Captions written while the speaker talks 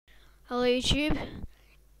Hello YouTube,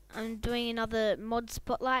 I'm doing another mod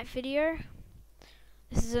spotlight video.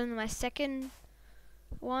 This is only my second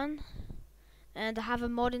one, and I have a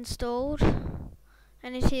mod installed,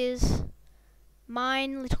 and it is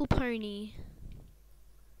Mine Little Pony.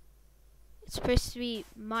 It's supposed to be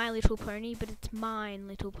My Little Pony, but it's Mine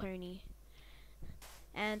Little Pony.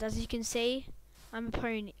 And as you can see, I'm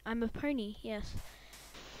a pony, yes.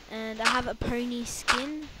 And I have a pony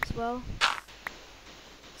skin as well.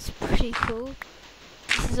 It's pretty cool.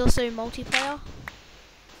 This is also multiplayer,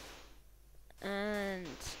 and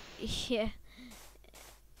yeah,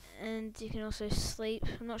 and you can also sleep.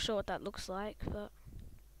 I'm not sure what that looks like, but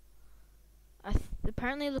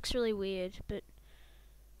apparently it looks really weird. But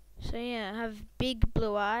so yeah, I have big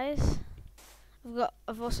blue eyes.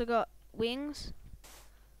 I've also got wings,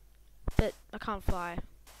 but I can't fly,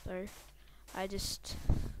 so I just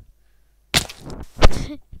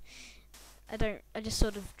I just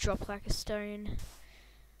sort of drop like a stone.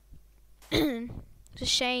 It's a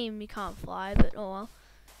shame you can't fly, but oh well.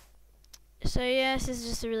 So yes, this is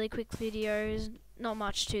just a really quick video. There's not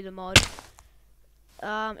much to the mod.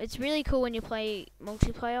 It's really cool when you play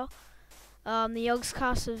multiplayer. The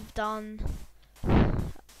Yogscast have done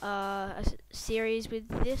a series with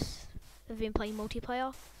this. They've been playing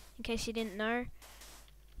multiplayer, in case you didn't know.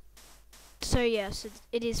 So yes,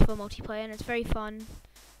 it is for multiplayer, and it's very fun.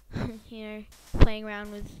 You know, playing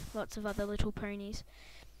around with lots of other little ponies.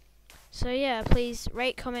 So yeah, please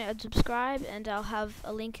rate, comment and subscribe, and I'll have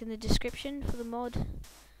a link in the description for the mod.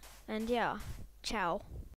 And yeah, ciao.